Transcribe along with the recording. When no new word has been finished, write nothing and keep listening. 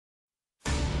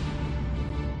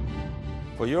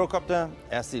For Eurocopter,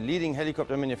 as the leading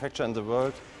helicopter manufacturer in the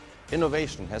world,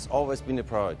 innovation has always been a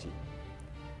priority.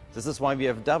 This is why we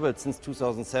have doubled since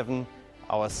 2007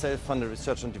 our self-funded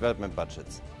research and development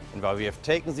budgets, and why we have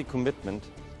taken the commitment to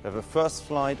have a first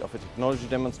flight of a technology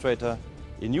demonstrator,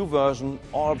 a new version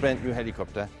or a brand new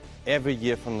helicopter every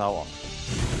year from now on.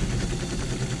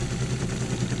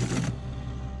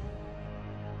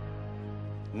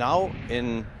 Now,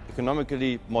 in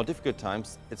economically more difficult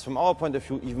times, it's from our point of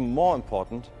view even more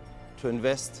important to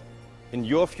invest in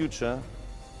your future,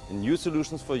 in new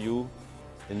solutions for you,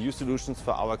 in new solutions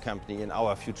for our company, in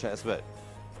our future as well.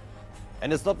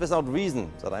 And it's not without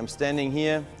reason that I'm standing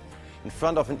here in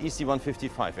front of an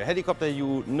EC-155, a helicopter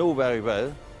you know very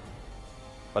well.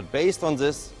 But based on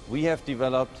this, we have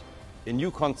developed a new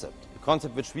concept, a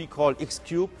concept which we call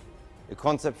X-Cube, a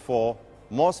concept for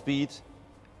more speed,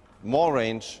 more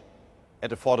range at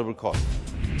affordable cost.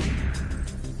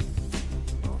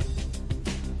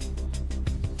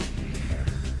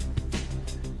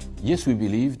 Yes, we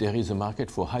believe there is a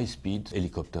market for high-speed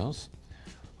helicopters,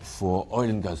 for oil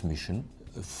and gas mission,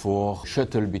 for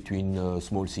shuttle between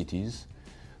small cities,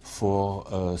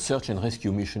 for search and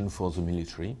rescue mission for the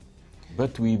military.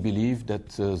 But we believe that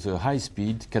the high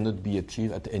speed cannot be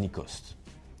achieved at any cost.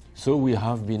 So we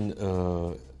have been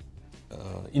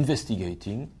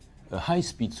investigating a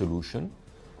high-speed solution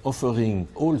offering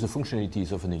all the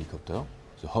functionalities of an helicopter,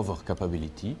 the hover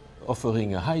capability,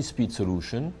 offering a high-speed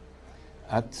solution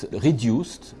at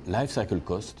reduced life cycle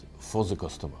cost for the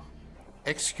customer.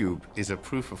 X-Cube is a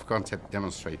proof of concept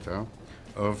demonstrator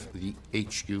of the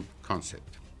H-Cube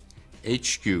concept.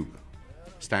 H-Cube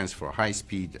stands for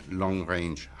high-speed,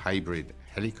 long-range hybrid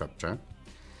helicopter,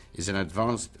 is an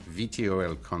advanced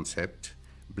VTOL concept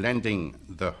blending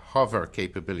the hover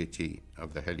capability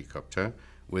of the helicopter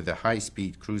with the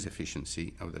high-speed cruise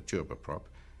efficiency of the turboprop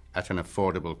at an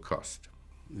affordable cost.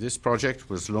 This project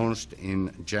was launched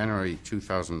in January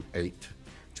 2008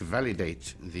 to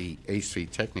validate the H3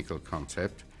 technical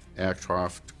concept,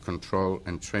 aircraft control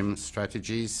and trim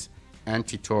strategies,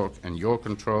 anti-torque and yaw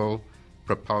control,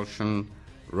 propulsion,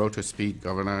 rotor speed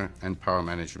governor, and power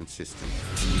management system.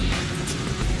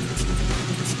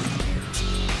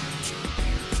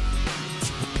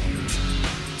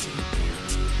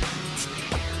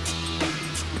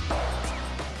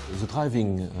 The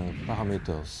driving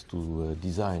parameters to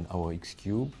design our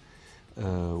X-Cube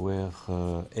were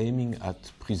aiming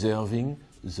at preserving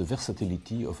the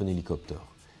versatility of an helicopter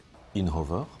in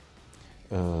hover,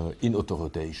 in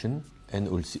auto-rotation, and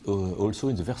also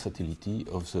in the versatility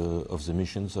of the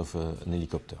missions of an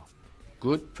helicopter.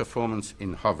 Good performance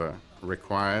in hover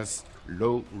requires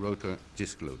low rotor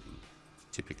disk loading,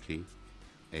 typically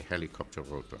a helicopter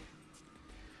rotor.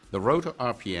 The rotor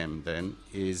RPM then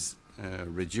is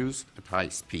reduced at high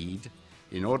speed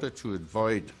in order to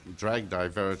avoid drag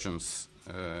divergence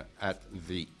at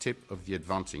the tip of the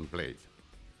advancing blade.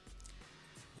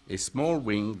 A small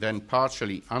wing then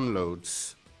partially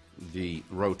unloads the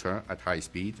rotor at high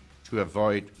speed to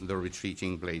avoid the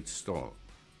retreating blade stall.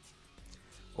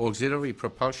 Auxiliary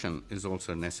propulsion is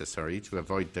also necessary to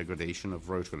avoid degradation of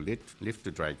rotor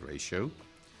lift-to-drag ratio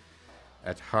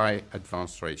at high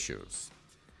advanced ratios.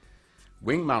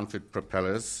 Wing-mounted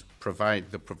propellers provide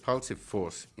the propulsive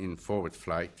force in forward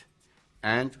flight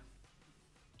and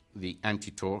the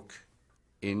anti-torque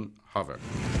in hover.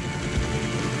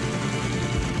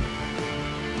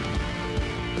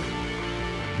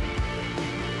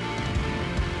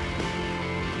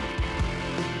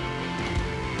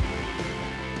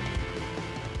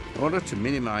 In order to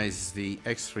minimize the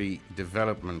X3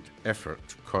 development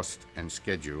effort, cost, and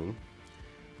schedule,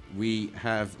 we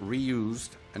have reused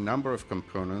a number of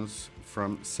components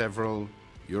from several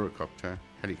Eurocopter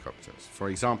helicopters. For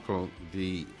example,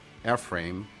 the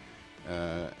airframe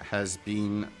has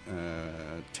been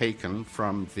taken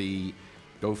from the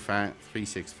Dauphin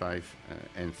 365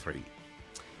 N3.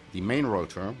 The main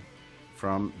rotor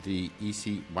from the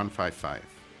EC-155.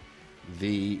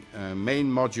 The main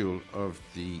module of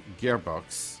the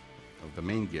gearbox, of the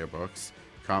main gearbox,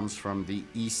 comes from the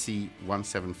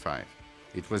EC-175.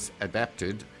 It was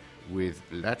adapted with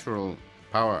lateral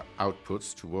power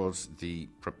outputs towards the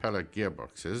propeller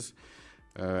gearboxes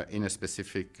in a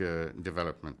specific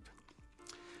development.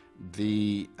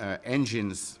 The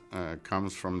engines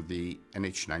comes from the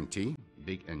NH90,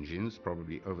 big engines,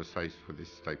 probably oversized for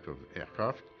this type of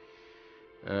aircraft.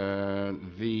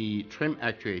 The trim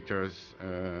actuators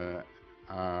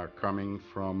are coming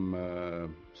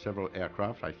from several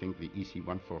aircraft, I think the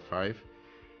EC-145,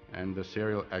 and the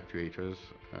serial actuators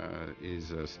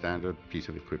is a standard piece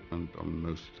of equipment on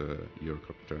most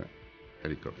Eurocopter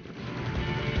helicopters.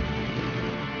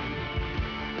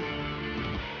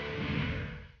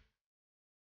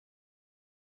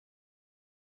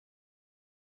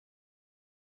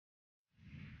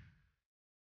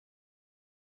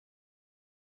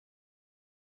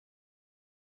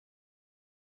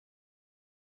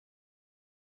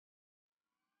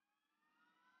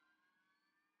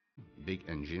 big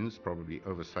engines, probably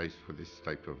oversized for this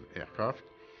type of aircraft.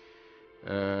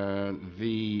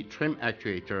 The trim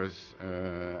actuators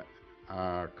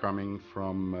are coming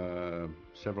from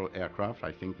several aircraft,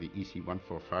 I think the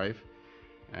EC-145,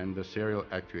 and the serial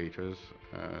actuators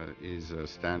is a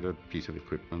standard piece of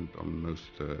equipment on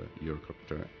most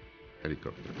Eurocopter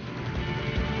helicopters.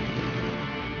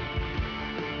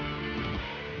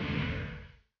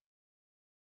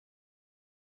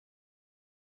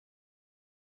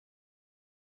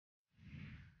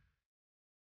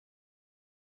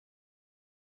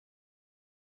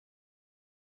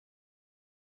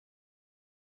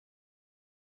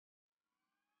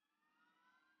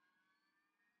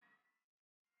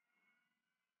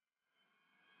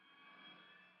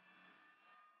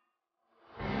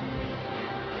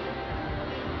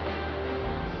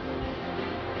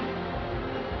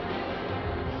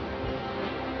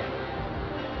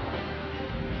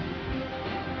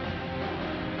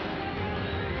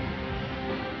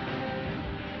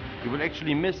 You will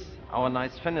actually miss our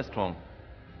nice fenestron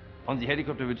on the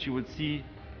helicopter, which you will see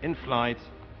in flight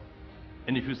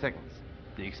in a few seconds.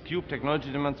 The X-Cube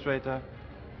technology demonstrator,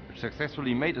 which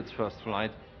successfully made its first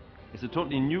flight, is a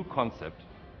totally new concept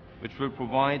which will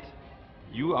provide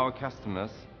you, our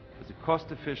customers, with a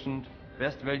cost-efficient,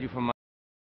 best value for money.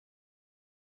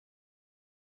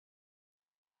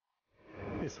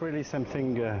 It's really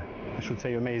something, I should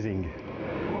say, amazing.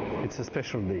 It's a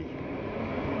special day.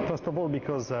 First of all,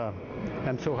 because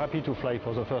I'm so happy to fly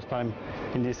for the first time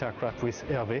in this aircraft with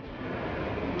Hervé.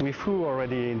 We flew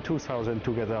already in 2000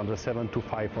 together on the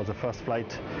 725 for the first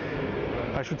flight.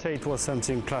 I should say it was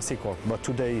something classical, but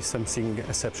today is something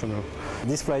exceptional.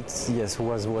 This flight, yes,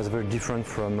 was very different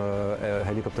from a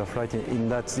helicopter flight in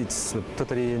that it's a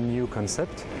totally new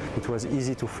concept. It was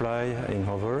easy to fly in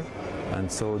hover,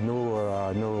 and so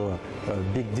no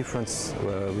big difference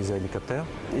with the helicopter.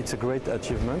 It's a great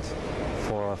achievement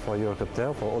for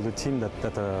Eurocopter, for all the team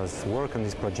that has worked on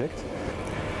this project.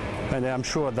 And I'm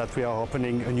sure that we are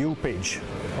opening a new page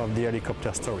of the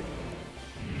helicopter story.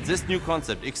 This new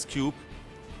concept, X-Cube,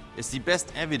 is the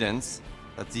best evidence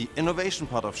that the innovation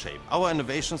part of SHAPE, our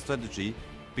innovation strategy,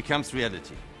 becomes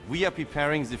reality. We are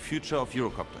preparing the future of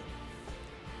Eurocopter.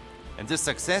 And this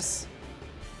success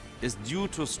is due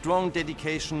to strong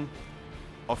dedication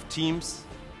of teams,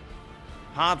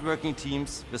 hard-working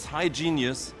teams with high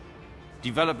genius,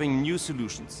 developing new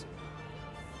solutions.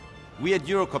 We at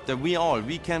Eurocopter,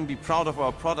 we can be proud of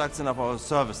our products and of our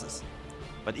services.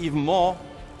 But even more,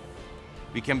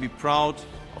 we can be proud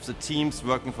of the teams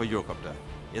working for Eurocopter.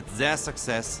 It's their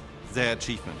success, their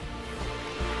achievement.